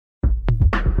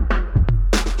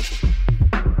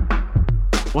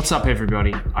What's up,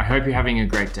 everybody? I hope you're having a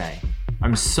great day.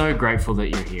 I'm so grateful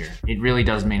that you're here. It really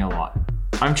does mean a lot.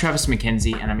 I'm Travis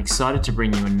McKenzie, and I'm excited to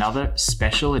bring you another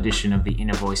special edition of the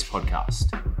Inner Voice podcast.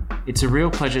 It's a real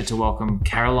pleasure to welcome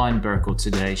Caroline Burkle to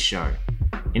today's show,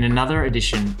 in another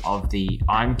edition of the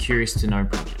I'm Curious to Know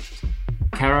project.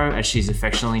 Caro, as she's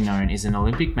affectionately known, is an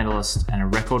Olympic medalist and a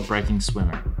record-breaking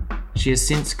swimmer. She has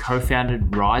since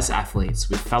co-founded Rise Athletes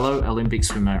with fellow Olympic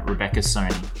swimmer Rebecca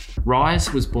Soni.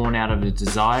 Rise was born out of a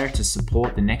desire to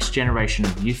support the next generation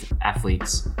of youth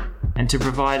athletes and to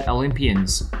provide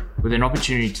Olympians with an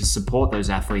opportunity to support those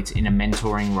athletes in a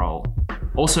mentoring role,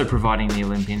 also providing the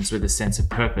Olympians with a sense of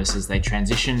purpose as they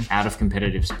transition out of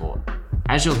competitive sport.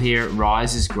 As you'll hear,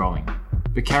 Rise is growing,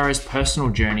 but Caro's personal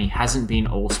journey hasn't been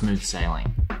all smooth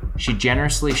sailing. She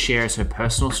generously shares her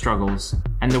personal struggles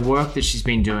and the work that she's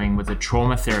been doing with a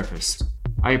trauma therapist.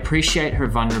 I appreciate her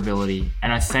vulnerability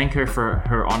and I thank her for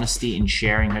her honesty in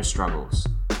sharing her struggles.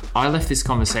 I left this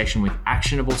conversation with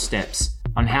actionable steps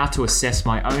on how to assess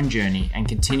my own journey and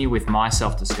continue with my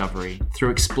self-discovery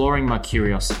through exploring my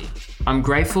curiosity. I'm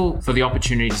grateful for the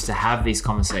opportunities to have these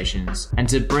conversations, and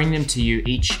to bring them to you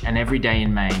each and every day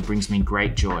in May brings me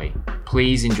great joy.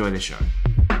 Please enjoy the show.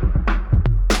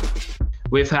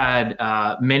 We've had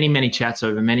many chats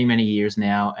over many years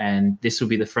now, and this will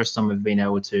be the first time we've been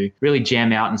able to really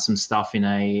jam out on some stuff in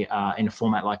a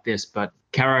format like this. But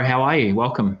Caro, how are you?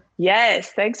 Welcome.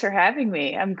 Yes, thanks for having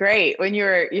me. I'm great. When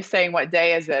you're saying what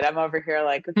day is it, I'm over here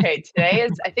like, okay, today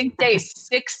is I think day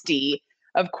 60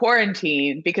 of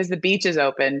quarantine because the beach is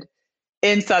opened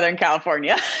in Southern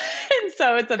California. And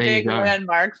so it's a big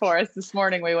landmark for us. This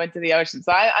morning we went to the ocean.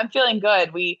 So I'm feeling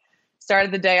good. We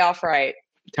started the day off right.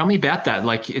 Tell me about that.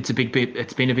 Like, it's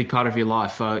been a big part of your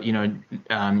life.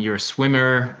 You're a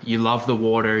swimmer, you love the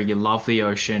water, you love the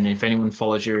ocean. If anyone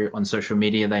follows you on social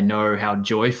media, they know how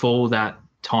joyful that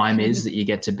time is that you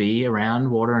get to be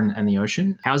around water and the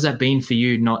ocean. How's that been for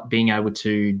you, not being able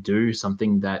to do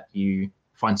something that you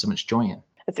find so much joy in?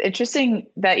 It's interesting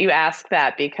that you ask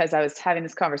that, because I was having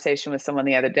this conversation with someone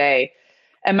the other day,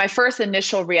 and my first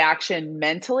initial reaction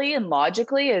mentally and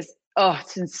logically is, oh,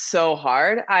 it's been so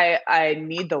hard. I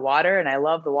need the water and I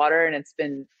love the water, and it's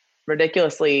been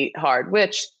ridiculously hard,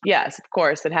 which, yes, of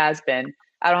course it has been.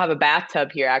 I don't have a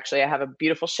bathtub here. Actually, I have a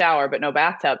beautiful shower, but no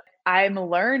bathtub. I'm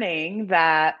learning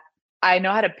that I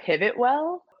know how to pivot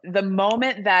well. The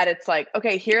moment that it's like,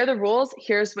 okay, here are the rules.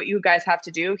 Here's what you guys have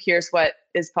to do. Here's what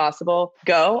is possible.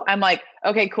 Go. I'm like,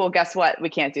 okay, cool. Guess what? We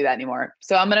can't do that anymore.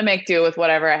 So I'm going to make do with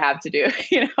whatever I have to do,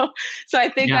 So I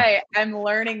think I'm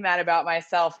learning that about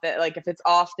myself, that like, if it's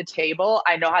off the table,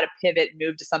 I know how to pivot and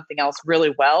move to something else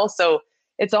really well. So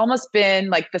it's almost been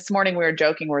like, this morning we were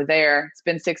joking, we're there. It's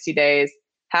been 60 days.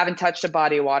 Haven't touched a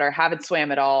body of water. Haven't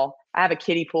swam at all. I have a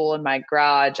kiddie pool in my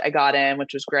garage. I got in,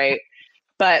 which was great.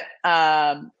 But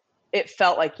it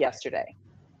felt like yesterday,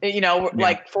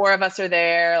 like 4 of us are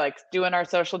there, like doing our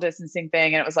social distancing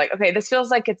thing. And it was like, okay, this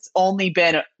feels like it's only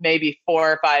been maybe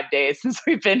 4 or 5 days since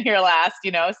we've been here last,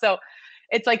 So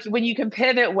it's like when you can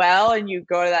pivot well and you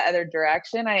go to that other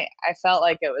direction, I felt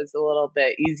like it was a little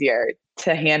bit easier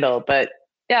to handle. But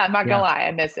yeah, I'm not going to lie,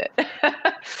 I miss it.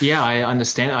 Yeah, I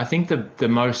understand. I think the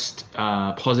most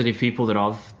positive people that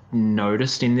I've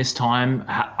noticed in this time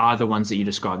are the ones that you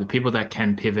described. The people that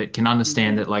can pivot, can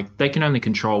understand that like they can only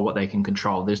control what they can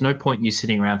control. There's no point in you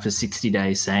sitting around for 60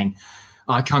 days saying,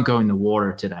 oh, I can't go in the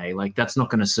water today. Like, that's not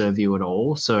going to serve you at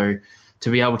all. So to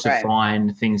be able to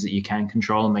find things that you can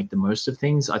control and make the most of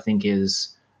things, I think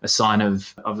is a sign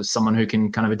of someone who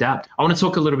can kind of adapt. I want to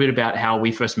talk a little bit about how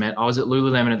we first met. I was at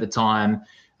Lululemon at the time.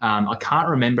 I can't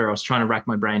remember. I was trying to rack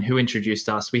my brain who introduced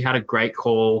us. We had a great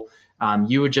call.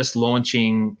 You were just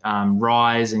launching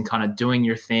Rise and kind of doing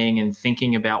your thing and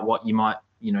thinking about what you might,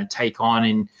 take on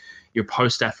in your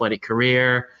post-athletic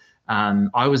career.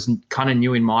 I was kind of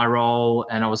new in my role,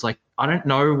 and I was like, I don't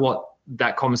know what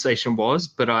that conversation was,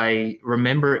 but I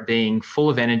remember it being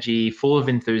full of energy, full of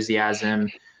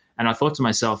enthusiasm. And I thought to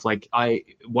myself, like,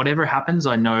 whatever happens,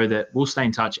 I know that we'll stay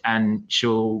in touch and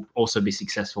she'll also be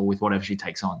successful with whatever she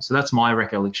takes on. So that's my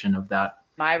recollection of that.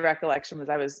 My recollection was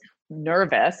I was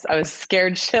nervous. I was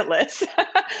scared shitless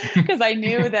because I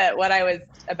knew that what I was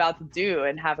about to do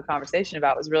and have a conversation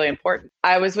about was really important.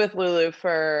 I was with Lulu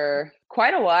for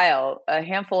quite a while, a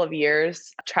handful of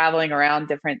years, traveling around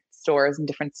different stores in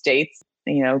different states,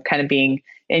 kind of being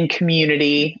in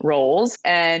community roles.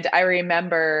 And I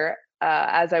remember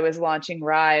as I was launching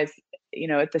Rise,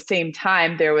 at the same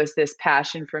time, there was this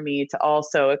passion for me to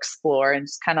also explore and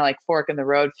just kind of like fork in the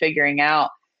road, figuring out,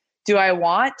 do I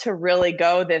want to really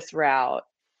go this route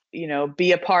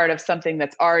be a part of something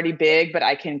that's already big, but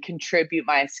I can contribute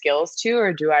my skills to,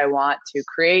 or do I want to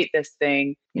create this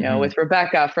thing, with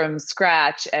Rebecca from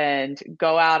scratch and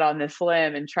go out on this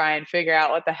limb and try and figure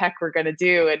out what the heck we're going to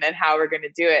do and then how we're going to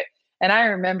do it. And I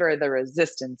remember the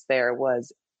resistance there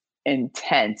was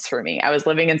intense for me. I was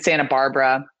living in Santa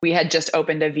Barbara. We had just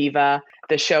opened Aviva,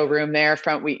 the showroom there.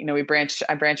 I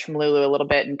branched from Lulu a little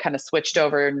bit and kind of switched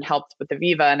over and helped with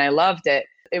Aviva, and I loved it.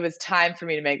 It was time for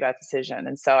me to make that decision.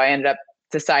 And so I ended up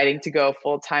deciding to go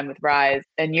full time with Rise.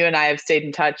 And you and I have stayed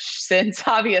in touch since,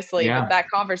 obviously. Yeah. But that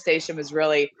conversation was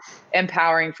really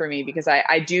empowering for me because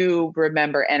I do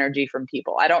remember energy from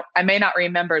people. I may not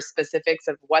remember specifics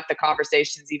of what the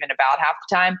conversation is even about half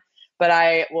the time, but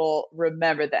I will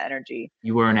remember the energy.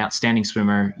 You were an outstanding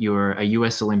swimmer. You were a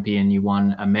US Olympian. You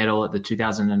won a medal at the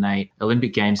 2008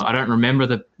 Olympic Games. I don't remember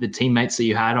the teammates that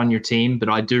you had on your team, but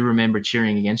I do remember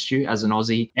cheering against you as an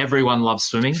Aussie. Everyone loves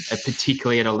swimming,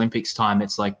 particularly at Olympics time.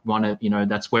 It's like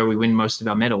that's where we win most of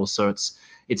our medals. So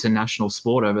it's a national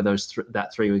sport over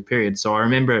that 3-week period. So I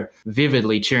remember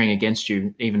vividly cheering against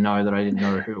you, even though that I didn't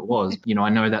know who it was. I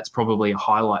know that's probably a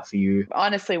highlight for you.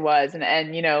 Honestly was.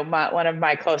 And one of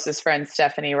my closest friends,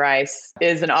 Stephanie Rice,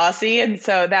 is an Aussie. And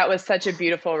so that was such a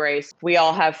beautiful race. We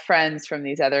all have friends from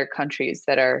these other countries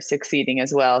that are succeeding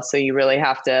as well. So you really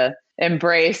have to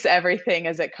embrace everything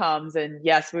as it comes. And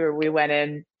yes, we went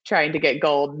in trying to get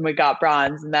gold and we got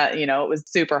bronze, and that, it was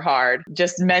super hard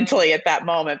just mentally at that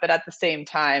moment. But at the same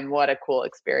time, what a cool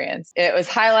experience. It was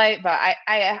highlight, but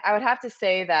I would have to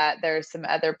say that there's some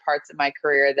other parts of my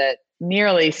career that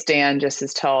nearly stand just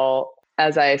as tall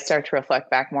as I start to reflect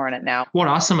back more on it now. What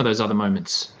are some of those other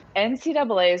moments?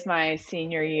 NCAA is my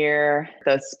senior year,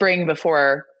 the spring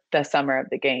before the summer of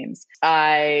the games.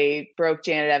 I broke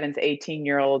Janet Evans'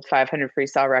 18-year-old 500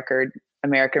 freestyle record,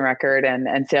 American record, and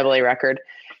NCAA record.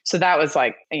 So that was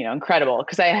incredible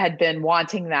because I had been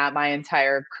wanting that my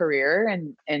entire career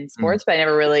in sports, but I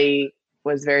never really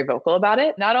was very vocal about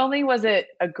it. Not only was it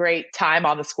a great time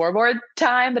on the scoreboard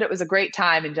time, but it was a great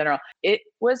time in general. It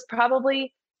was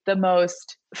probably the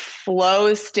most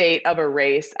flow state of a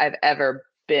race I've ever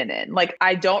been in.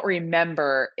 I don't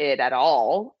remember it at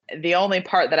all. The only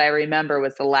part that I remember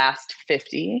was the last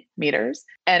 50 meters.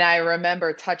 And I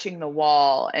remember touching the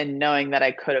wall and knowing that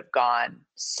I could have gone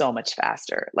so much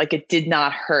faster. It did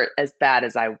not hurt as bad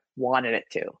as I wanted it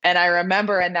to. And I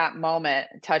remember in that moment,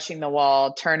 touching the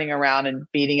wall, turning around and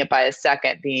beating it by a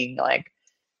second, being like,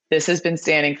 this has been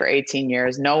standing for 18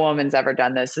 years. No woman's ever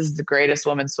done this. This is the greatest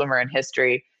woman swimmer in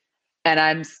history. And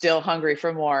I'm still hungry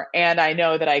for more. And I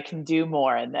know that I can do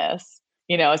more in this,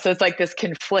 so it's this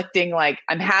conflicting,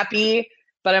 I'm happy,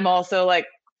 but I'm also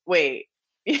wait,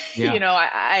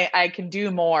 yeah. I can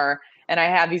do more and I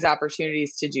have these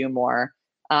opportunities to do more.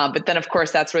 But then of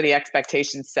course, that's where the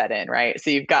expectations set in, right? So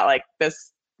you've got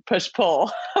this push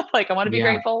pull, I want to be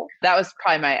grateful. That was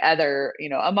probably my other,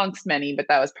 amongst many, but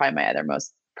that was probably my other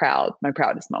my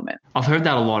proudest moment. I've heard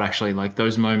that a lot, actually,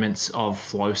 those moments of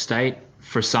flow state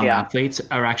for some athletes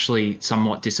are actually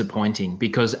somewhat disappointing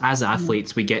because as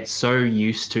athletes, we get so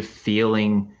used to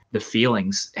feeling the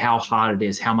feelings, how hard it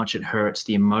is, how much it hurts,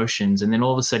 the emotions. And then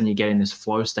all of a sudden you get in this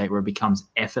flow state where it becomes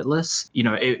effortless.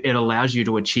 It allows you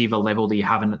to achieve a level that you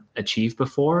haven't achieved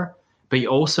before, but you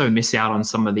also miss out on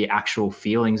some of the actual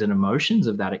feelings and emotions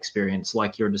of that experience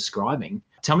like you're describing.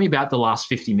 Tell me about the last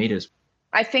 50 meters.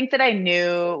 I think that I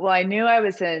knew I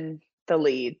was in the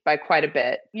lead by quite a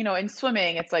bit. In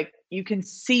swimming, it's you can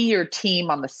see your team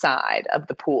on the side of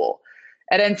the pool.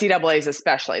 At NCAAs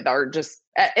especially, they're just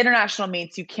at international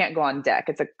meets, you can't go on deck.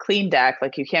 It's a clean deck,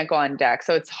 you can't go on deck.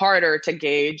 So it's harder to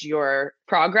gauge your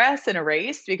progress in a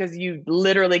race because you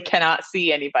literally cannot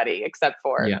see anybody except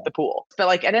for the pool.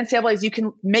 But at NCAAs, you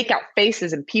can make out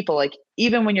faces and people,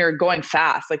 even when you're going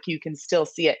fast, you can still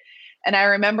see it. And I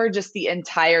remember just the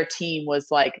entire team was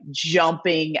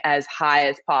jumping as high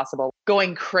as possible,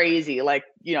 going crazy,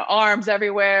 arms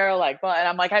everywhere, and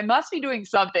I'm I must be doing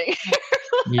something.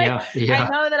 I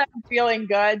know that I'm feeling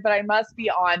good, but I must be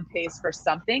on pace for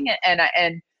something.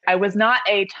 And I was not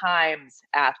a times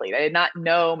athlete. I did not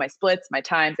know my splits, my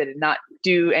times. I did not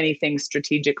do anything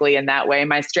strategically in that way.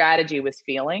 My strategy was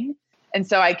feeling. And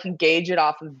so I can gauge it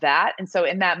off of that. And so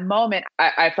in that moment,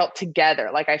 I felt together.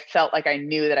 I felt like I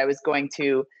knew that I was going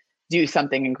to do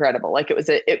something incredible. It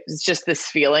was just this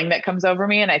feeling that comes over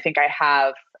me. And I think I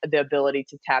have the ability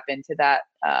to tap into that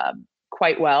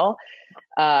quite well.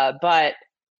 But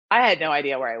I had no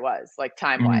idea where I was,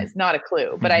 time-wise, not a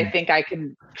clue. But I think I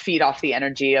can feed off the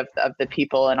energy of the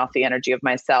people and off the energy of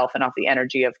myself and off the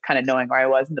energy of kind of knowing where I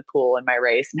was in the pool and my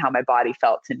race and how my body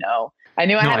felt to know I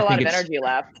knew I No, had I a lot think of it's, energy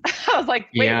left. I was like,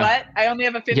 wait, yeah, what? I only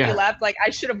have a 50 yeah. left. Like I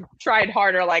should have tried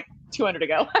harder like 200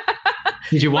 ago.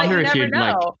 Did you But wonder you if never you'd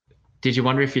like, know. did you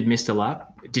wonder if you'd missed a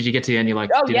lap? Did you get to the end? You're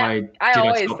like, Oh yeah, I did I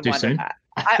always stop too wondered soon? that.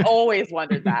 I always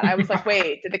wondered that. I was like,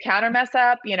 wait, did the counter mess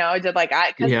up? You know, did like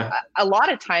because Yeah, a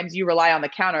lot of times you rely on the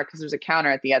counter because there's a counter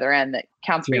at the other end that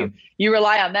counts for yeah. you. You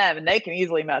rely on them and they can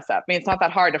easily mess up. I mean, it's not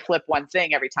that hard to flip one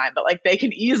thing every time, but like they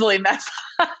can easily mess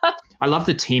up. I love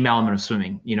the team element of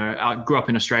swimming. You know, I grew up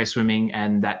in Australia swimming,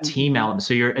 and that team element.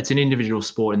 So it's an individual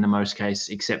sport in the most case,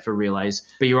 except for relays.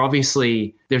 But you're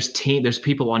obviously there's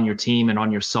people on your team and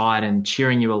on your side and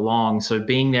cheering you along. So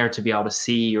being there to be able to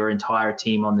see your entire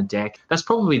team on the deck, that's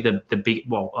probably the big.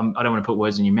 Well, I don't want to put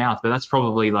words in your mouth, but that's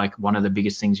probably like one of the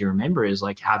biggest things you remember is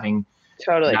like having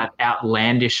Totally. that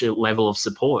outlandish level of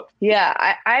support.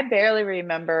 Yeah, I barely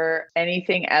remember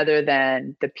anything other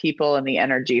than the people and the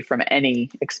energy from any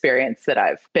experience that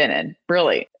I've been in.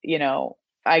 Really, you know,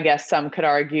 I guess some could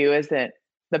argue isn't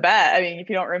the best. I mean, if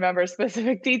you don't remember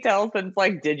specific details, then it's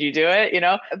like, did you do it? You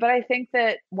know, but I think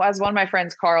that as one of my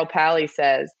friends, Carl Pally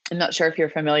says, I'm not sure if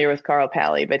you're familiar with Carl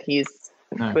Pally, but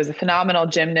was a phenomenal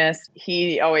gymnast.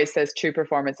 He always says true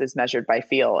performance is measured by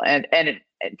feel. And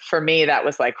for me, that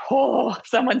was like, oh,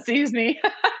 someone sees me.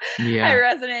 Yeah. I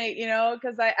resonate, you know,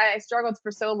 because I struggled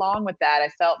for so long with that. I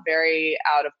felt very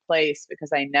out of place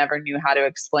because I never knew how to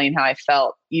explain how I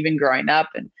felt, even growing up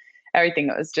and everything.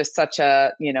 It was just such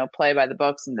a, you know, play by the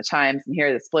books and the times. And here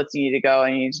are the splits you need to go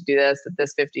and you need to do this at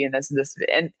this 50 and this and this.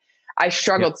 And I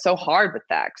struggled so hard with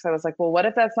that because I was like, well, what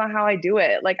if that's not how I do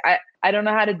it? Like, I don't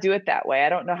know how to do it that way. I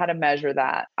don't know how to measure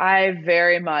that. I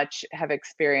very much have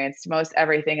experienced most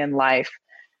everything in life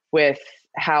with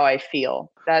how I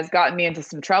feel. That has gotten me into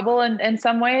some trouble in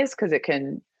some ways because it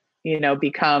can, you know,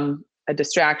 become a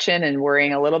distraction and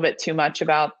worrying a little bit too much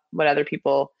about what other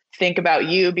people think about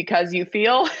you because you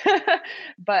feel.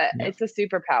 But it's a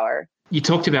superpower. You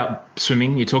talked about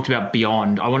swimming. You talked about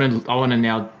beyond. I want to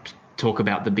now talk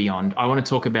about the beyond. I want to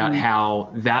talk about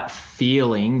how that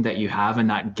feeling that you have and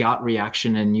that gut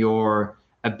reaction and your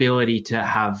ability to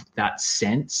have that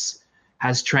sense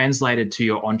has translated to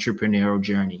your entrepreneurial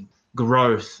journey.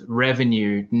 Growth,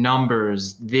 revenue,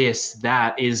 numbers, this,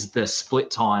 that is the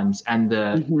split times and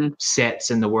the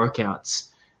sets and the workouts.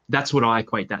 That's what I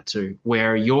equate that to,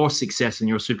 where your success and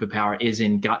your superpower is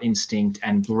in gut instinct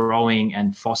and growing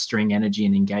and fostering energy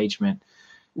and engagement.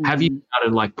 Have you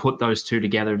started like put those two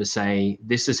together to say,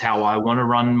 this is how I want to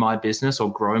run my business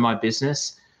or grow my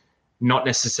business, not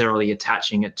necessarily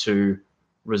attaching it to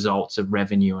results of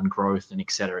revenue and growth and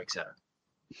et cetera, et cetera?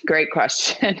 Great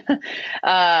question.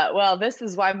 Well, this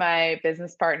is why my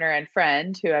business partner and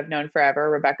friend, who I've known forever,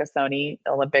 Rebecca Soni,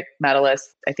 Olympic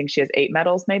medalist, I think she has 8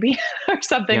 medals maybe or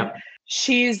something. Yep.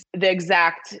 She's the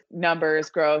exact numbers,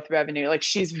 growth, revenue. Like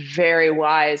she's very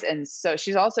wise. And so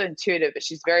she's also intuitive, but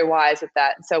she's very wise with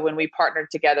that. And so when we partnered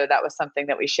together, that was something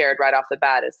that we shared right off the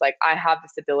bat. It's like, I have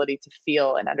this ability to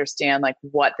feel and understand like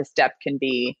what the step can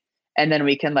be. And then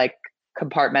we can like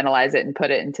compartmentalize it and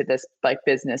put it into this like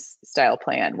business style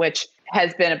plan, which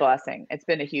has been a blessing. It's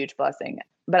been a huge blessing.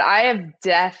 But I have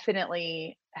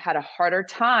definitely had a harder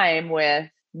time with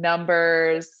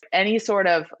numbers, any sort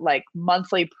of like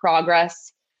monthly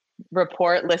progress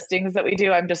report listings that we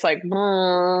do. I'm just like,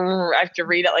 I have to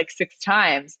read it like 6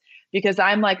 times because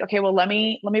I'm like, okay, well, let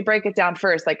me break it down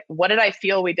first. Like, what did I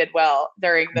feel we did well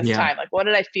during this time? Like, what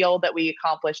did I feel that we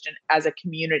accomplished as a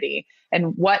community?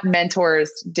 And what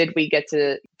mentors did we get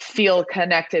to feel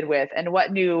connected with? And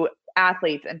what new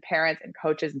athletes and parents and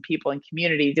coaches and people in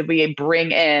community did we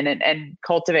bring in and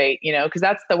cultivate, you know, because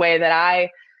that's the way that I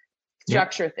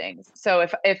structure things. So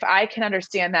if I can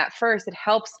understand that first, it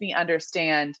helps me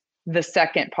understand the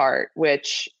second part,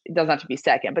 which doesn't have to be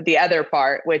second, but the other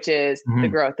part, which is the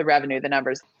growth, the revenue, the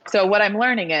numbers. So what I'm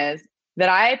learning is that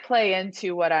I play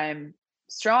into what I'm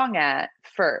strong at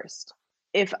first.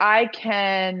 If I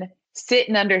can sit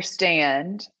and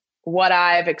understand what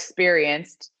I've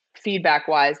experienced feedback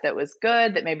wise that was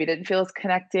good, that maybe didn't feel as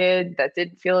connected, that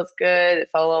didn't feel as good, it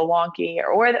felt a little wonky,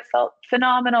 or that felt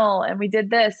phenomenal, and we did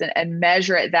this and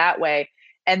measure it that way,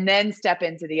 and then step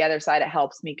into the other side, it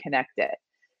helps me connect it.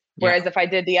 Whereas if I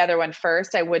did the other one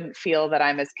first, I wouldn't feel that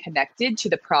I'm as connected to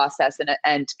the process,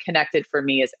 and connected for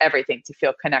me is everything, to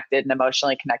feel connected and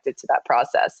emotionally connected to that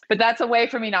process. But that's a way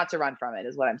for me not to run from it,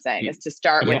 is what I'm saying, is to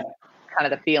start with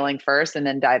kind of the feeling first and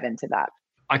then dive into that.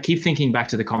 I keep thinking back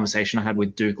to the conversation I had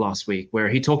with Duke last week, where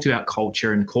he talked about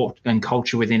culture and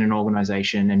culture within an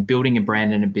organization and building a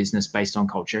brand and a business based on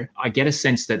culture. I get a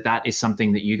sense that that is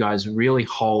something that you guys really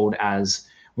hold as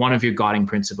one of your guiding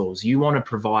principles. You want to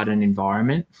provide an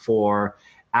environment for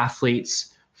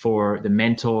athletes, for the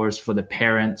mentors, for the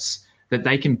parents, that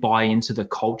they can buy into the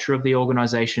culture of the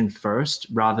organization first,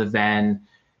 rather than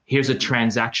here's a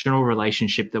transactional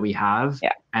relationship that we have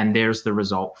and there's the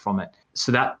result from it.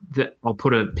 So that I'll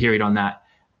put a period on that.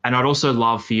 And I'd also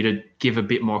love for you to give a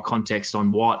bit more context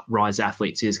on what Rise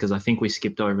Athletes is, because I think we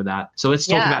skipped over that. So let's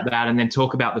talk about that, and then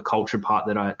talk about the culture part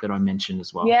that I mentioned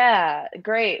as well. Yeah,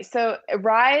 great. So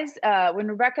Rise, when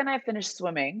Rebecca and I finished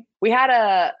swimming, we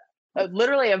had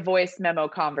literally a voice memo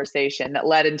conversation that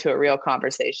led into a real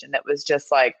conversation that was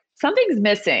just like, something's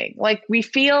missing. Like, we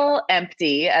feel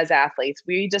empty as athletes.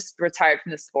 We just retired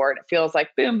from the sport. It feels like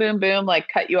boom, boom, boom, like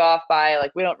cut you off by,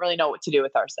 like, we don't really know what to do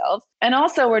with ourselves. And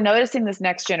also we're noticing this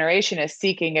next generation is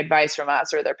seeking advice from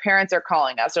us, or their parents are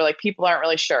calling us, or like people aren't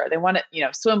really sure. They want to,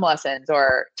 swim lessons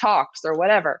or talks or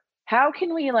whatever. How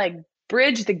can we like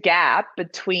bridge the gap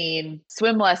between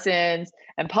swim lessons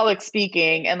and public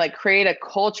speaking, and like create a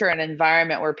culture and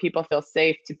environment where people feel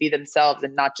safe to be themselves,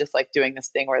 and not just like doing this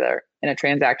thing where they're in a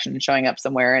transaction and showing up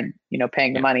somewhere and,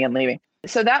 paying the money and leaving.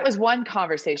 So that was one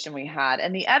conversation we had.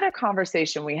 And the other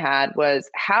conversation we had was,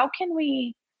 how can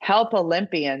we help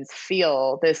Olympians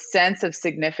feel this sense of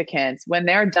significance when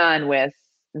they're done with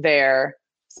their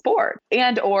sport,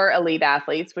 and or elite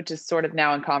athletes, which is sort of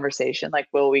now in conversation, like,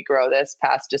 will we grow this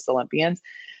past just Olympians?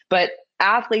 But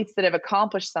athletes that have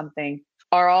accomplished something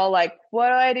are all like, what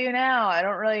do I do now? I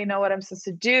don't really know what I'm supposed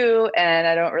to do. And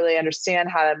I don't really understand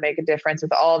how to make a difference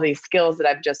with all these skills that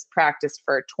I've just practiced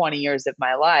for 20 years of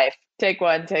my life. Take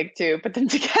one, take two, put them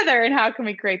together. And how can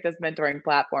we create this mentoring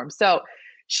platform? So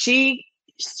she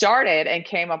started and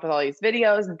came up with all these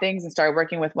videos and things and started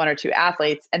working with one or two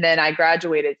athletes. And then I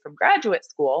graduated from graduate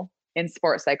school in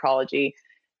sports psychology.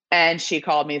 And she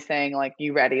called me saying, like,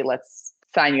 you ready? Let's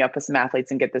sign you up with some athletes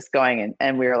and get this going.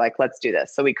 And we were like, let's do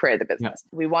this. So we created the business.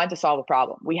 We wanted to solve a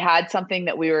problem. We had something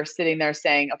that we were sitting there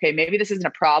saying, okay, maybe this isn't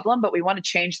a problem, but we want to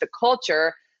change the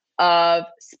culture of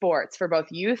sports for both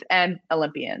youth and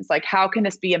Olympians. Like, how can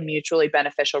this be a mutually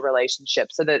beneficial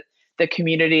relationship so that the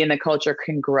community and the culture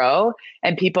can grow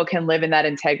and people can live in that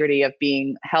integrity of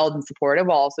being held and supported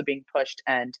while also being pushed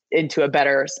and into a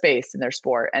better space in their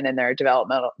sport and in their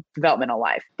developmental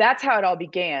life. That's how it all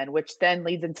began, which then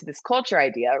leads into this culture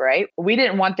idea, right? We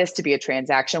didn't want this to be a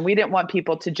transaction. We didn't want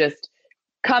people to just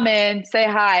come in, say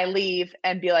hi, leave,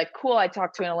 and be like, cool, I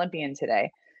talked to an Olympian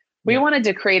today. We wanted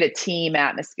to create a team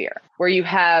atmosphere where you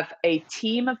have a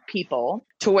team of people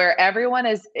to where everyone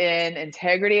is in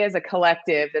integrity as a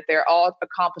collective, that they're all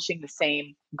accomplishing the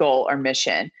same goal or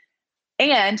mission,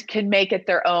 and can make it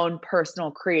their own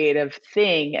personal creative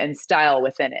thing and style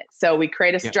within it. So we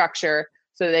create a structure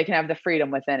so they can have the freedom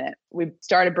within it. We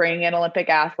started bringing in Olympic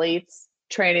athletes,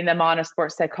 training them on a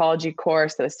sports psychology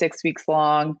course that was 6 weeks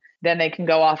long. Then they can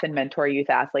go off and mentor youth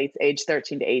athletes age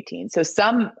 13 to 18. So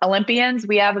some Olympians,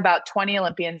 we have about 20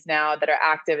 Olympians now that are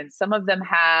active, and some of them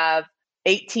have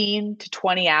 18 to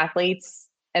 20 athletes,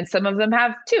 and some of them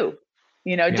have 2,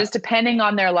 just depending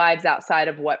on their lives outside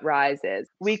of what Rise is.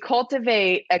 We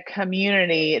cultivate a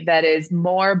community that is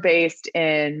more based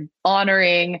in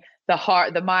honoring the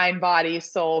heart, the mind, body,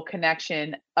 soul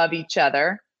connection of each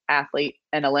other, athlete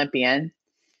and Olympian,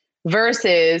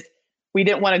 versus we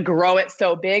didn't want to grow it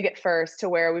so big at first to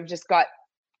where we've just got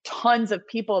tons of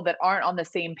people that aren't on the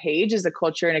same page as a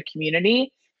culture and a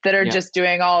community that are just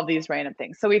doing all of these random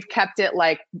things. So we've kept it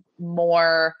like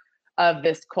more of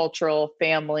this cultural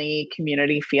family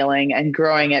community feeling, and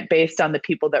growing it based on the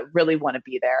people that really want to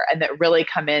be there and that really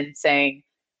come in saying,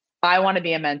 I want to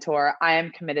be a mentor. I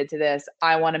am committed to this.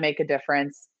 I want to make a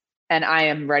difference, and I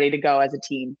am ready to go as a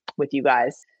team with you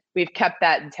guys. We've kept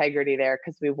that integrity there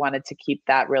because we wanted to keep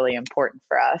that really important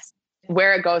for us.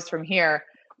 Where it goes from here,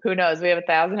 who knows? We have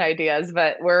 1,000 ideas,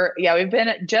 but we've been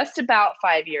at just about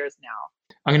 5 years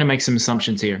now. I'm going to make some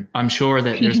assumptions here. I'm sure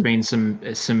that there's been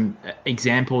some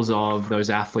examples of those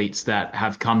athletes that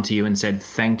have come to you and said,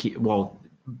 thank you. Well,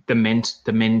 the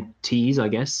mentees, I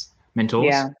guess. Mentors.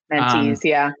 Yeah,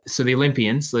 mentees, So the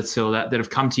Olympians, let's say that have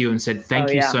come to you and said,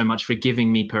 thank you so much for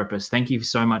giving me purpose. Thank you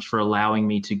so much for allowing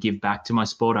me to give back to my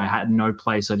sport. I had no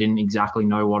place. I didn't exactly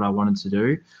know what I wanted to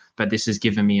do, but this has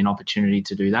given me an opportunity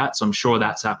to do that. So I'm sure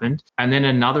that's happened. And then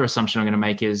another assumption I'm going to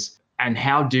make is, and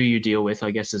how do you deal with,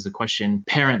 I guess is the question,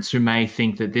 parents who may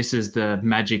think that this is the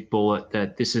magic bullet,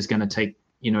 that this is going to take,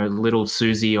 little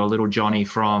Susie or little Johnny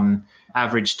from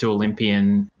average to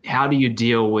Olympian. How do you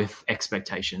deal with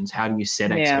expectations? How do you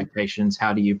set expectations?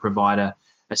 How do you provide a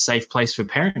safe place for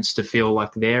parents to feel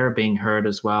like they're being heard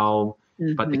as well,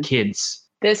 but the kids?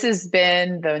 This has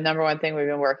been the number one thing we've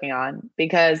been working on,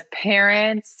 because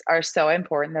parents are so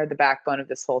important. They're the backbone of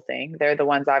this whole thing. They're the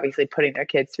ones obviously putting their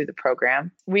kids through the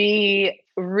program. We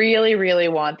really, really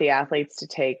want the athletes to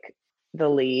take the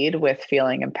lead with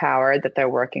feeling empowered that they're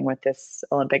working with this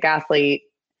Olympic athlete.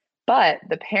 But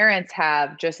the parents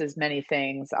have just as many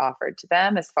things offered to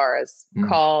them as far as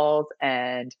calls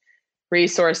and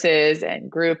resources and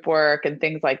group work and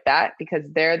things like that, because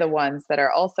they're the ones that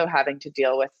are also having to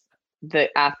deal with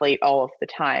the athlete all of the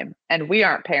time. And we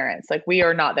aren't parents, like we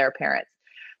are not their parents.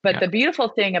 But the beautiful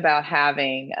thing about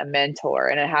having a mentor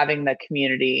and having the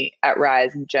community at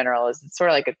Rise in general is it's sort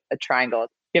of like a triangle.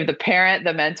 You have the parent,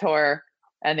 the mentor,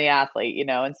 and the athlete, you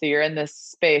know? And so you're in this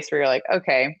space where you're like,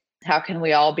 okay, how can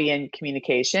we all be in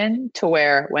communication to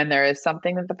where when there is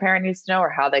something that the parent needs to know or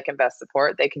how they can best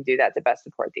support, they can do that to best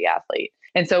support the athlete.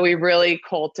 And so we really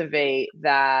cultivate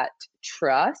that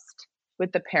trust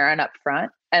with the parent up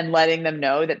front and letting them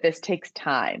know that this takes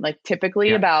time, like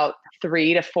typically about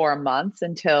 3 to 4 months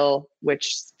until,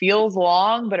 which feels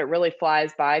long, but it really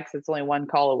flies by because it's only one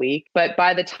call a week. But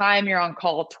by the time you're on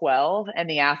call 12 and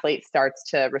the athlete starts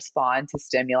to respond to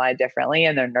stimuli differently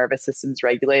and their nervous systems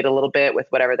regulate a little bit with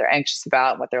whatever they're anxious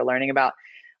about and what they're learning about,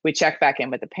 we check back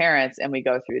in with the parents and we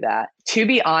go through that. To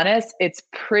be honest, it's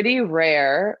pretty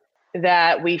rare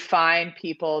that we find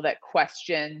people that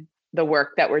question the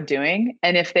work that we're doing.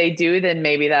 And if they do, then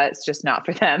maybe that's just not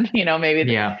for them. You know, maybe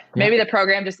the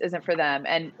program just isn't for them.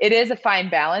 And it is a fine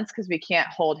balance because we can't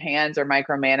hold hands or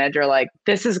micromanage or like,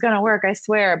 this is going to work, I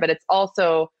swear. But it's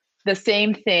also the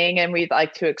same thing. And we'd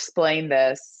like to explain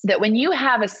this, that when you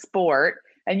have a sport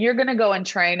and you're going to go and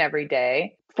train every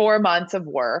day, 4 months of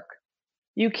work,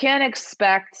 you can't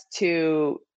expect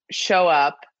to show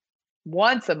up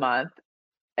once a month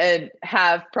and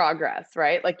have progress,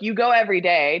 right? Like you go every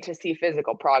day to see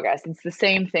physical progress. It's the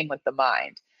same thing with the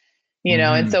mind, you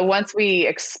know? And so once we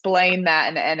explain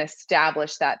that and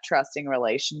establish that trusting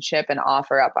relationship and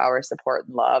offer up our support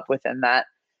and love within that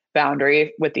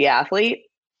boundary with the athlete,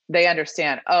 they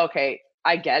understand, oh, okay,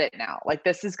 I get it now. Like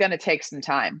this is going to take some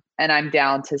time and I'm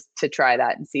down to try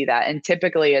that and see that. And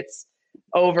typically it's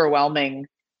overwhelming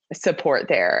support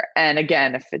there. And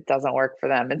again, if it doesn't work for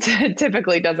them, it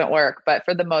typically doesn't work. But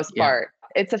for the most part,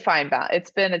 it's a fine balance. It's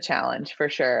been a challenge for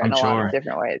sure in a lot of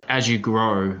different ways. As you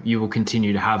grow, you will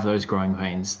continue to have those growing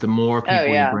pains. The more people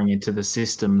you bring into the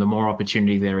system, the more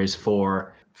opportunity there is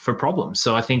for problems.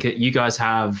 So I think that you guys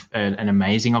have an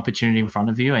amazing opportunity in front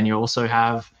of you, and you also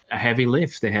have a heavy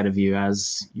lift ahead of you,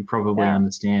 as you probably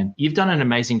understand. You've done an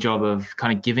amazing job of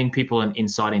kind of giving people an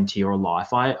insight into your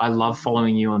life. I love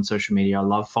following you on social media. I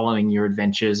love following your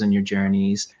adventures and your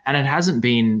journeys. And it hasn't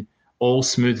been all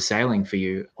smooth sailing for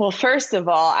you. Well, first of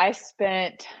all, I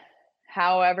spent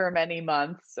however many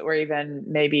months or even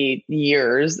maybe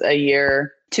years, a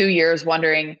year, 2 years,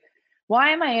 wondering, why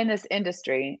am I in this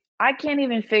industry? I can't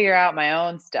even figure out my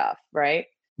own stuff, right?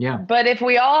 Yeah. But if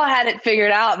we all had it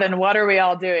figured out, then what are we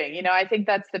all doing? You know, I think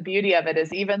that's the beauty of it,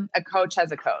 is even a coach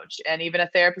has a coach and even a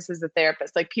therapist is a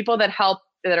therapist. Like people that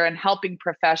are in helping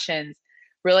professions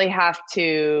really have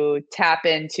to tap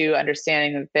into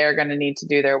understanding that they're going to need to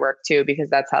do their work too, because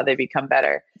that's how they become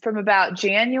better. From about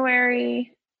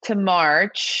January to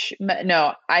March,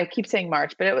 no, I keep saying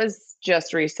March, but it was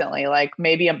just recently, like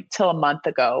maybe until a month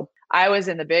ago, I was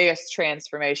in the biggest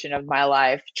transformation of my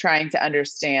life, trying to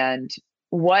understand,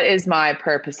 what is my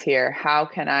purpose here? How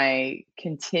can I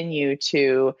continue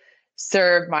to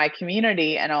serve my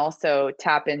community and also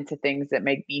tap into things that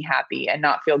make me happy and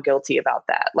not feel guilty about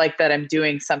that? Like that I'm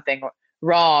doing something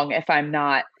wrong if I'm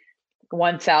not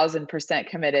 1000%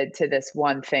 committed to this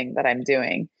one thing that I'm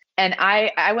doing. And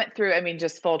I went through,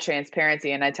 just full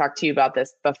transparency, and I talked to you about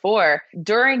this before.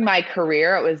 During my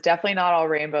career, it was definitely not all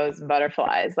rainbows and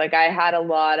butterflies. Like I had a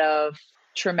lot of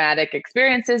traumatic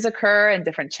experiences occur and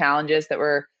different challenges that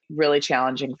were really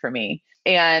challenging for me.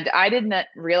 And I didn't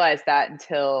realize that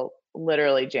until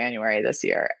literally January this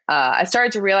year. I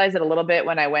started to realize it a little bit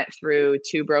when I went through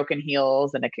 2 broken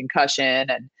heels and a concussion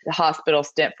and the hospital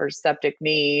stint for septic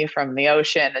knee from the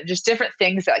ocean, and just different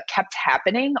things that kept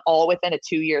happening all within a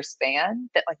 2-year span,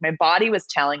 that like my body was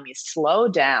telling me, slow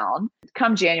down.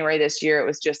 Come January this year, it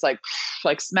was just like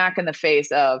smack in the face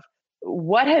of,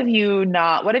 what have you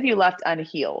left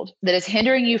unhealed that is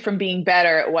hindering you from being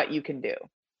better at what you can do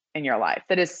in your life,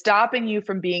 that is stopping you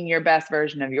from being your best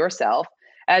version of yourself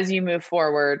as you move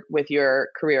forward with your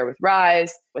career with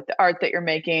Rise, with the art that you're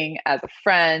making, as a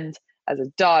friend, as a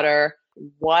daughter?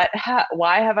 Why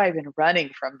have I been running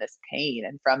from this pain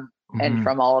and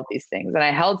from all of these things? And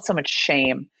I held so much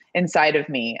shame inside of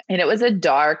me. And it was a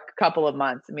dark couple of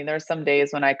months. There were some days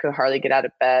when I could hardly get out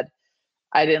of bed.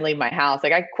 I didn't leave my house.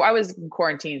 Like I was in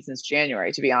quarantine since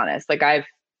January, to be honest. Like I've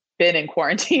been in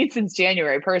quarantine since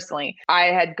January personally. I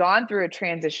had gone through a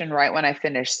transition right when I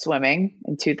finished swimming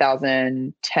in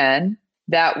 2010.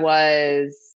 That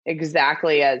was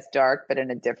exactly as dark, but in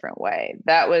a different way.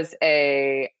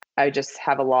 I just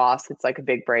have a loss. It's like a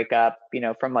big breakup,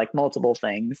 from like multiple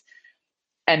things.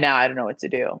 And now I don't know what to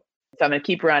do. So I'm going to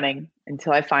keep running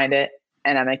until I find it.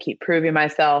 And I'm going to keep proving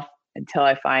myself until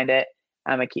I find it.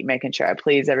 I'm going to keep making sure I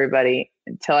please everybody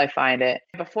until I find it.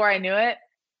 Before I knew it,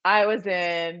 I was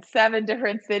in 7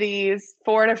 different cities,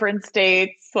 4 different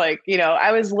states.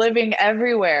 I was living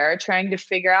everywhere trying to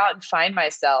figure out and find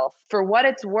myself. For what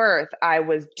it's worth, I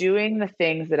was doing the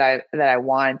things that I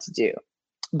wanted to do,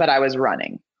 but I was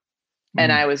running.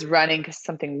 And I was running because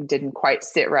something didn't quite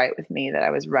sit right with me that I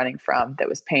was running from that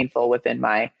was painful within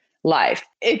my life.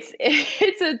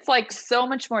 It's like so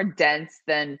much more dense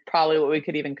than probably what we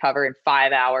could even cover in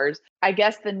 5 hours. I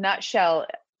guess the nutshell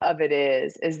of it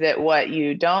is that what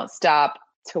you don't stop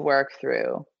to work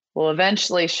through will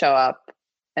eventually show up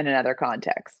in another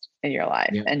context in your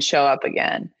life and show up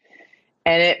again.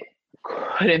 And it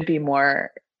couldn't be more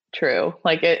true.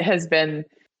 Like, it has been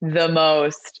the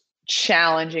most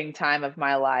challenging time of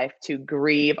my life to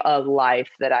grieve a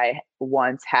life that I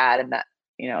once had and that,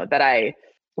 that I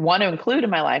want to include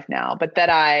in my life now, but that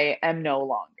I am no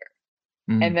longer.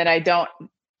 And that I don't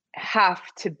have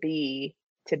to be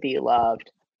loved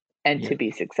and to be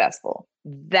successful.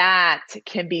 That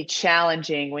can be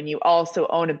challenging when you also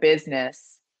own a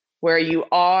business where you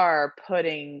are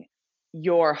putting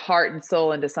your heart and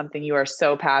soul into something you are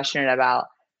so passionate about,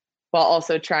 while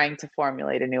also trying to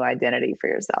formulate a new identity for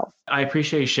yourself. I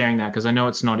appreciate you sharing that, because I know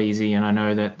it's not easy, and I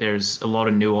know that there's a lot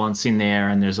of nuance in there,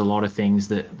 and there's a lot of things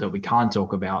that we can't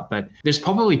talk about. But there's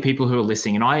probably people who are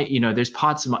listening, and there's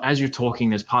parts of as you're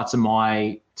talking, there's parts of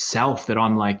myself that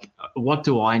I'm like, what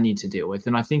do I need to deal with?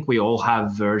 And I think we all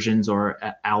have versions or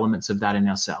elements of that in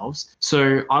ourselves.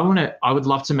 So I would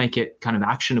love to make it kind of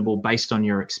actionable based on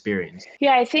your experience.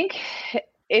 Yeah, I think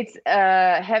it's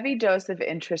a heavy dose of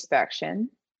introspection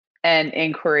and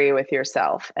inquiry with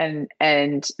yourself. And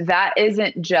that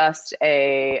isn't just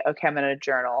okay, I'm going to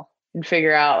journal and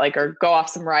figure out or go off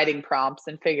some writing prompts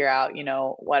and figure out,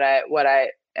 what I've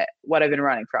been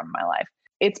running from in my life.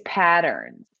 It's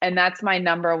patterns. And that's my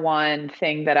number one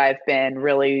thing that I've been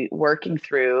really working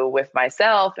through with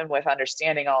myself and with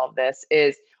understanding all of this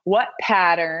is, what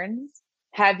patterns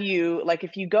have you,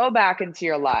 if you go back into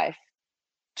your life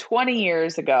 20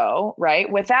 years ago, right?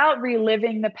 Without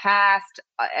reliving the past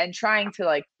and trying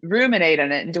to ruminate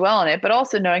on it and dwell on it, but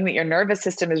also knowing that your nervous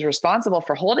system is responsible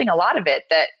for holding a lot of it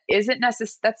that isn't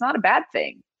that's not a bad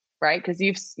thing, right? Because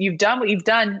you've done what you've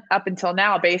done up until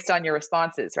now based on your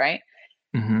responses, right?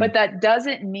 Mm-hmm. But that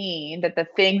doesn't mean that the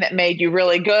thing that made you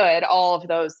really good all of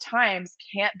those times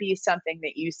can't be something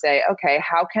that you say, okay,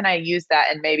 how can I use that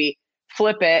and maybe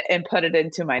flip it and put it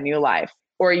into my new life,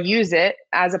 or use it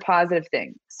as a positive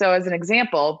thing. So as an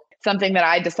example, something that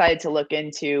I decided to look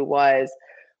into was,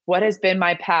 what has been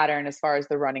my pattern as far as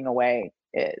the running away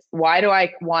is? Why do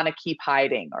I want to keep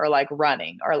hiding or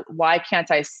running? Or why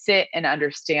can't I sit and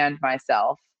understand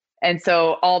myself? And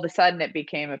so all of a sudden it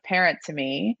became apparent to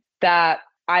me that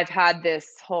I've had this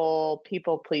whole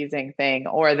people pleasing thing,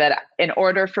 or that in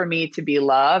order for me to be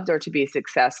loved or to be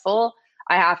successful,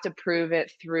 I have to prove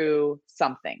it through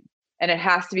something. And it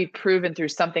has to be proven through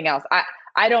something else.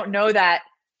 I don't know that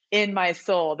in my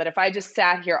soul, that if I just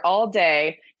sat here all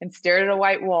day and stared at a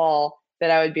white wall,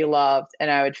 that I would be loved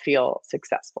and I would feel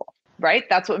successful, right?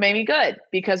 That's what made me good.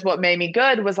 Because what made me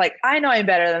good was I know I'm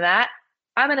better than that.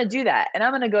 I'm going to do that, and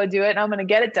I'm going to go do it, and I'm going to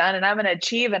get it done, and I'm going to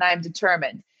achieve, and I'm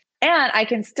determined. And I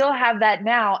can still have that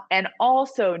now, and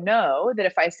also know that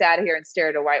if I sat here and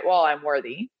stared at a white wall, I'm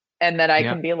worthy, and that I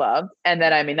can be loved, and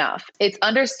that I'm enough. It's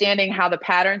understanding how the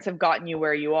patterns have gotten you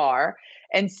where you are,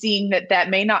 and seeing that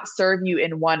may not serve you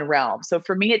in one realm. So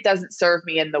for me, it doesn't serve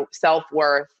me in the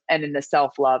self-worth and in the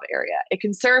self-love area. It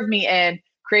can serve me in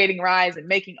creating Rise and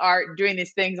making art and doing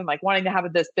these things and wanting to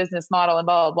have this business model and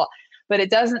blah, blah, blah. But it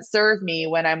doesn't serve me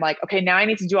when I'm okay, now I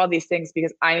need to do all these things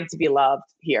because I need to be loved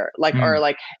here.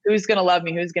 Or who's going to love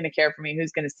me? Who's going to care for me?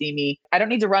 Who's going to see me? I don't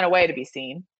need to run away to be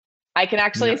seen. I can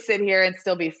actually sit here and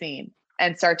still be seen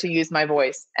and start to use my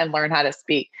voice and learn how to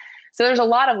speak. So there's a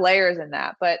lot of layers in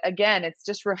that. But again, it's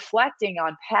just reflecting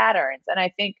on patterns. And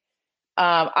I think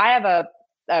I have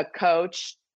a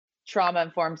coach,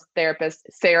 trauma-informed therapist,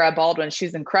 Sarah Baldwin.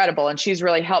 She's incredible. And she's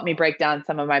really helped me break down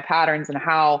some of my patterns and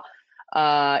how,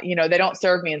 they don't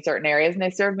serve me in certain areas and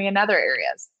they serve me in other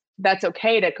areas. That's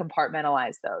okay to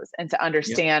compartmentalize those and to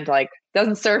understand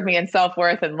doesn't serve me in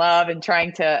self-worth and love and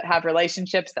trying to have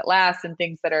relationships that last and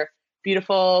things that are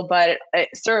beautiful, but it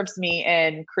serves me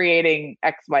in creating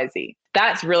XYZ.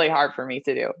 That's really hard for me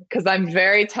to do because I'm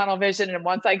very tunnel vision. And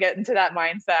once I get into that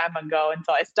mindset, I'm going to go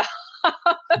until I stop.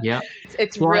 Yeah.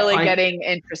 It's Well, really getting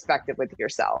introspective with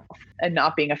yourself and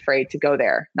not being afraid to go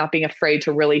there, not being afraid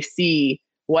to really see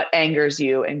what angers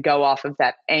you and go off of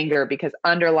that anger, because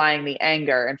underlying the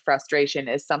anger and frustration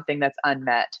is something that's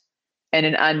unmet and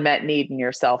an unmet need in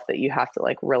yourself that you have to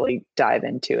like really dive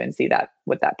into and see that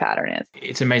what that pattern is.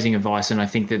 It's amazing advice. And I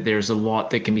think that there's a lot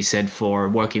that can be said for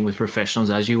working with professionals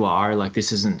as you are. Like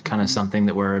this isn't kind of something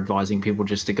that we're advising people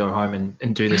just to go home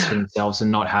and do this for themselves and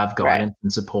not have guidance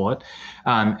and support.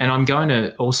 And I'm going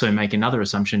to also make another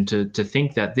assumption to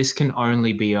think that this can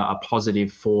only be a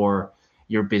positive for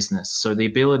your business. So the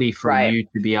ability for you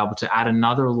to be able to add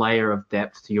another layer of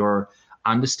depth to your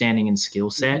understanding and skill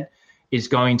set is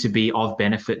going to be of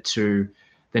benefit to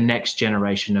the next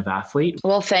generation of athlete.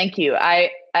 Well, thank you.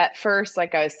 At first,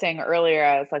 like I was saying earlier,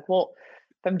 I was like, well,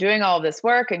 if I'm doing all this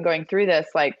work and going through this,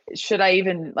 like, should I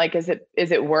even like, is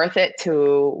it worth it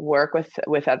to work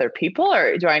with other people,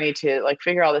 or do I need to like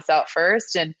figure all this out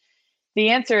first? And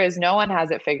the answer is no one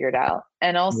has it figured out.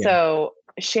 And also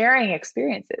sharing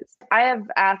experiences. I have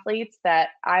athletes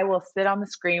that I will sit on the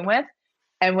screen with,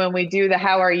 and when we do the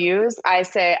how are yous, I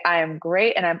say, I am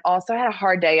great. And I'm also had a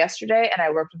hard day yesterday and I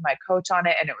worked with my coach on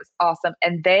it and it was awesome.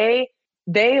 And they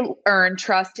earn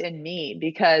trust in me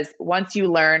because once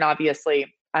you learn,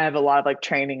 obviously I have a lot of like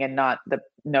training and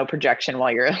no projection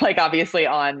while you're like obviously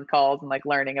on calls and like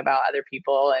learning about other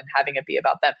people and having it be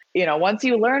about them. You know, once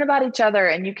you learn about each other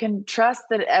and you can trust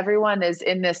that everyone is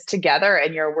in this together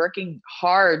and you're working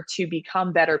hard to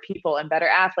become better people and better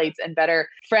athletes and better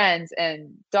friends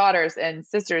and daughters and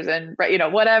sisters and, you know,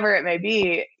 whatever it may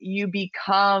be, you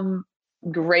become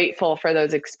grateful for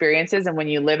those experiences. And when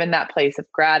you live in that place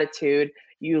of gratitude,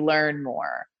 you learn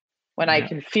more. When I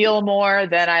can feel more,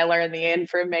 then I learn the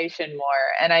information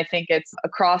more. And I think it's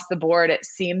across the board, it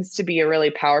seems to be a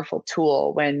really powerful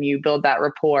tool when you build that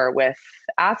rapport with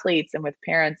athletes and with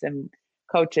parents and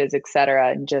coaches, et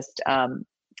cetera, and just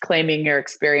claiming your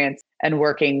experience and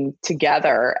working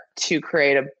together to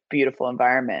create a beautiful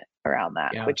environment around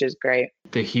that, which is great.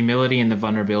 The humility and the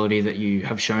vulnerability that you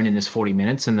have shown in this 40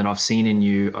 minutes and that I've seen in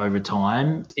you over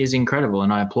time is incredible.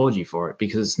 And I applaud you for it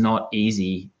because it's not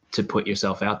easy to put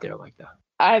yourself out there like that.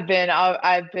 I've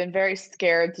been very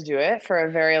scared to do it for a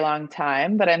very long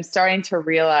time, but I'm starting to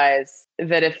realize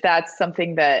that if that's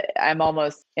something that I'm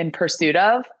almost in pursuit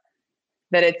of,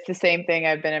 that it's the same thing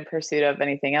I've been in pursuit of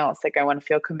anything else. Like I want to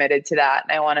feel committed to that.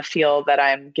 And I want to feel that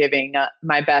I'm giving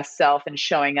my best self and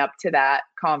showing up to that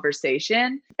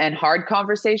conversation and hard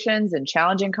conversations and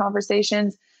challenging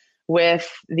conversations with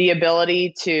the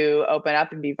ability to open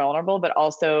up and be vulnerable, but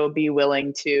also be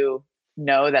willing to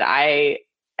know that I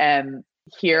am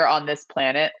here on this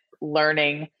planet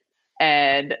learning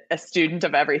and a student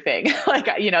of everything. Like,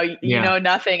 you know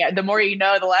nothing. The more you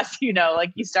know, the less you know.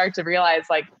 Like you start to realize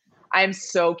like, I'm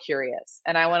so curious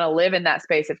and I want to live in that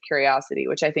space of curiosity,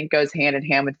 which I think goes hand in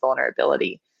hand with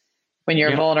vulnerability. When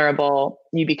you're vulnerable,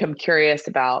 you become curious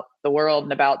about the world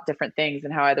and about different things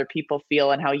and how other people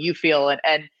feel and how you feel,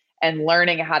 and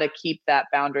learning how to keep that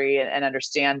boundary and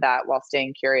understand that while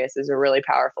staying curious is a really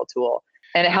powerful tool.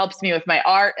 And it helps me with my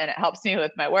art and it helps me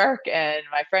with my work and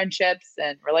my friendships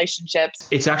and relationships.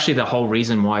 It's actually the whole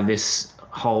reason why this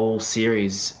whole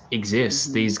series exists.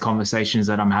 These conversations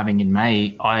that I'm having in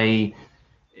May, I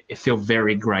feel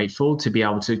very grateful to be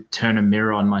able to turn a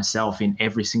mirror on myself in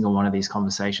every single one of these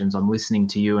conversations. I'm listening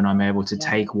to you and I'm able to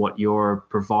take what you're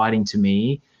providing to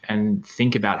me and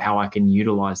think about how I can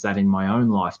utilize that in my own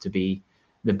life to be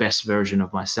the best version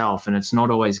of myself. And it's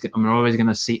not always, I'm not always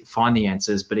going to find the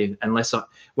answers, but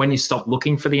when you stop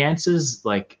looking for the answers,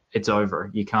 like it's over.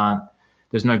 You can't,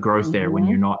 there's no growth there when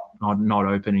you're not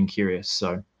open and curious.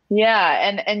 So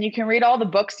and you can read all the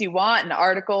books you want and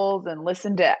articles and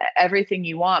listen to everything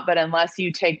you want, but unless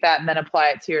you take that and then apply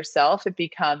it to yourself, it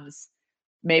becomes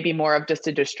maybe more of just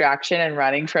a distraction and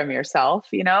running from yourself,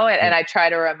 you know? And I try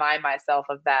to remind myself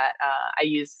of that. I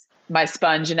use my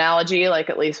sponge analogy, like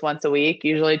at least once a week,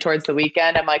 usually towards the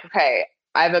weekend. I'm like, okay,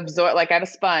 I've absorbed, like I have a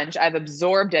sponge, I've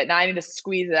absorbed it. Now I need to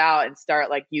squeeze it out and start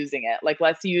like using it. Like,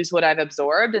 let's use what I've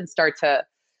absorbed and start to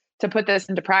put this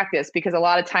into practice, because a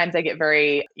lot of times I get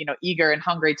very, eager and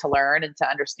hungry to learn and to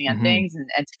understand things and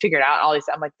to figure it out. All these,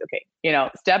 I'm like, okay,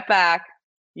 step back.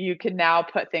 You can now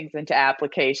put things into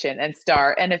application and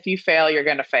start. And if you fail, you're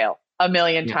going to fail a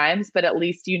million times, but at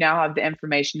least you now have the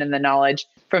information and the knowledge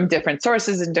from different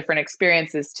sources and different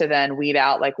experiences to then weed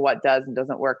out like what does and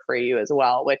doesn't work for you as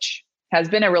well, which has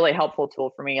been a really helpful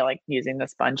tool for me, like using the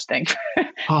sponge thing.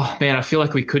 Oh man, I feel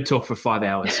like we could talk for 5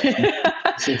 hours.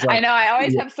 I know. I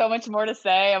always have so much more to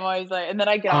say. I'm always like, and then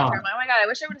I get on here, I'm like, oh my God, I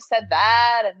wish I would have said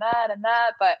that and that and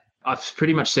that. But I've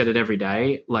pretty much said it every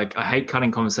day. Like, I hate cutting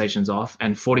conversations off,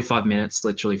 and 45 minutes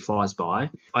literally flies by.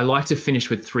 I like to finish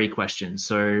with 3 questions.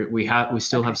 So we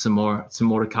still have some more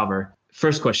to cover.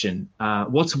 First question,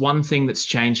 what's one thing that's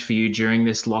changed for you during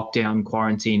this lockdown,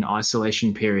 quarantine,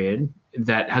 isolation period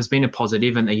that has been a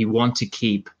positive and that you want to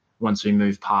keep once we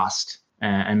move past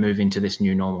and move into this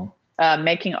new normal?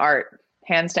 Making art,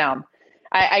 hands down.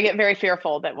 I get very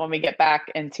fearful that when we get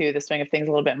back into the swing of things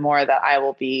a little bit more, that I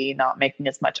will be not making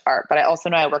as much art. But I also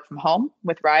know I work from home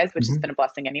with Rise, which has been a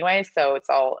blessing anyway. So it's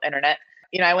all internet.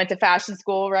 I went to fashion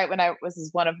school right when this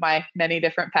is one of my many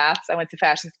different paths. I went to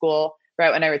fashion school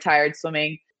right when I retired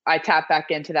swimming. I tapped back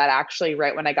into that actually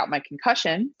right when I got my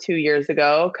concussion 2 years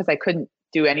ago, because I couldn't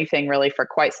do anything really for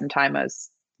quite some time. I was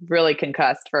really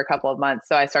concussed for a couple of months.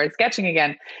 So I started sketching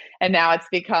again, and now it's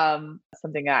become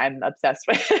something that I'm obsessed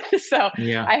with. So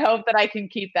yeah. I hope that I can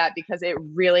keep that, because it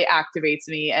really activates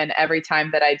me. And every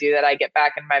time that I do that, I get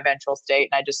back in my ventral state,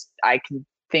 and I can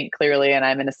think clearly, and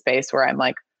I'm in a space where I'm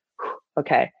like,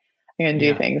 okay, I can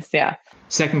do things. Yeah.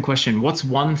 Second question, what's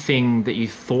one thing that you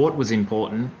thought was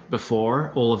important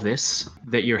before all of this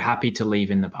that you're happy to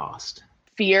leave in the past?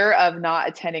 Fear of not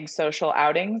attending social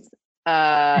outings.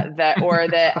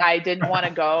 That I didn't want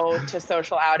to go to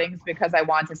social outings because I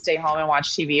wanted to stay home and watch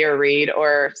TV or read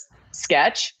or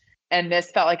sketch. And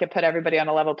this felt like it put everybody on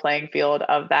a level playing field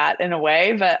of that in a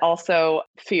way, but also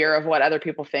fear of what other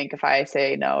people think if I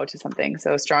say no to something.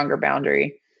 So a stronger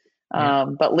boundary.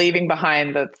 But leaving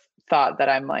behind the thought that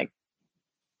I'm like,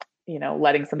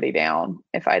 letting somebody down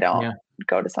if I don't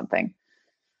go to something.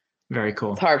 Very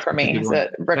cool. It's hard for me as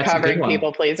a recovering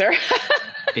people pleaser.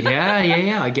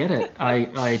 Yeah. I get it.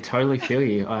 I totally feel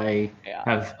you.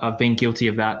 I've been guilty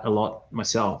of that a lot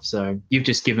myself. So you've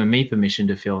just given me permission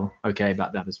to feel okay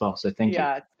about that as well. So thank you.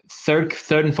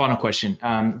 Third and final question.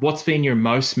 What's been your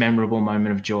most memorable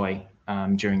moment of joy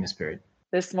during this period?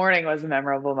 This morning was a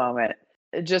memorable moment.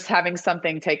 Just having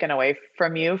something taken away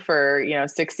from you for,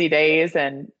 60 days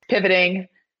and pivoting,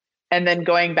 and then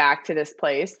going back to this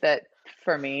place that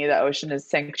for me, the ocean is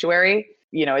sanctuary.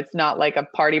 It's not like a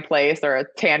party place or a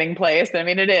tanning place. I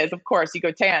mean, it is, of course, you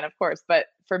go tan, of course. But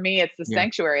for me, it's the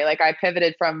sanctuary. Like, I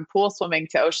pivoted from pool swimming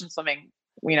to ocean swimming,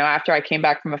 after I came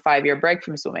back from a 5-year break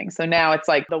from swimming. So now it's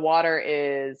like the water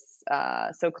is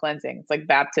so cleansing. It's like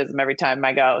baptism every time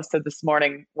I go. So this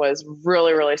morning was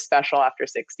really, really special after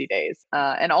 60 days.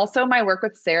 And also my work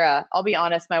with Sarah. I'll be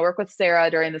honest, my work with Sarah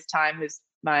during this time, who's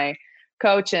my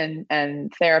coach and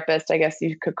therapist, I guess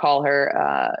you could call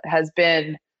her, has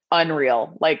been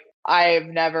unreal. Like, I've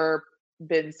never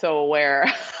been so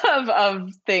aware of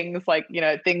things, like,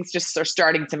 things just are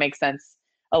starting to make sense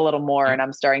a little more, and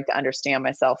I'm starting to understand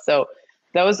myself. So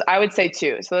those, I would say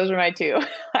 2. So those are my 2.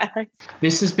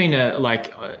 This has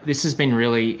been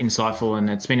really insightful, and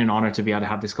it's been an honor to be able to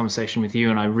have this conversation with you.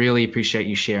 And I really appreciate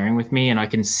you sharing with me. And I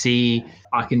can see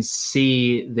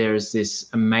there's this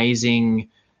amazing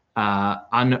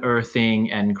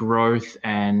unearthing and growth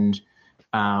and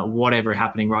whatever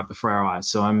happening right before our eyes.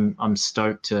 So I'm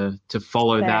stoked to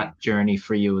follow that journey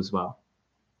for you as well.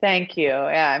 Thank you.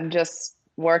 Yeah, I'm just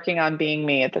working on being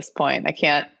me at this point. I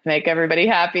can't make everybody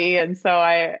happy. And so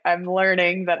I'm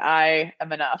learning that I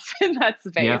am enough in that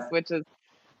space, which is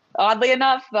oddly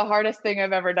enough the hardest thing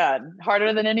I've ever done.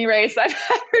 Harder than any race I've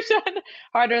ever done,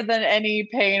 harder than any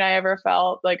pain I ever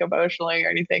felt, like emotionally or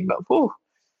anything. But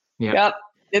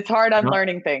it's hard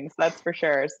unlearning things, that's for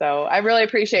sure. So I really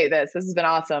appreciate this. This has been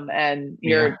awesome. And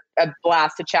you're a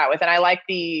blast to chat with. And I like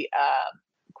the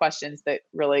questions that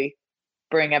really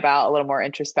bring about a little more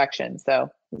introspection. So it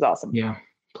was awesome. Yeah,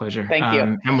 pleasure. Thank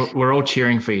you. And we're all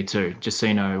cheering for you too, just so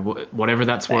you know, whatever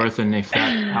that's worth. And if that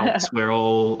helps,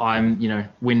 I'm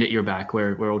wind at your back.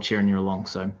 We're all cheering you along.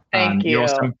 So thank you. You're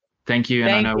awesome. Thank you.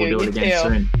 And I know we'll do it again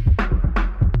soon.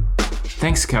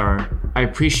 Thanks, Caro. I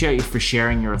appreciate you for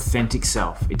sharing your authentic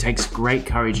self. It takes great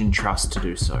courage and trust to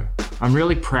do so. I'm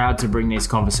really proud to bring these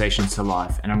conversations to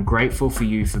life, and I'm grateful for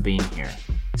you for being here.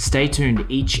 Stay tuned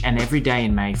each and every day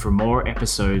in May for more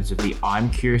episodes of the I'm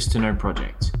Curious to Know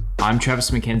project. I'm Travis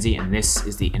McKenzie, and this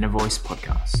is the Inner Voice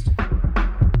Podcast.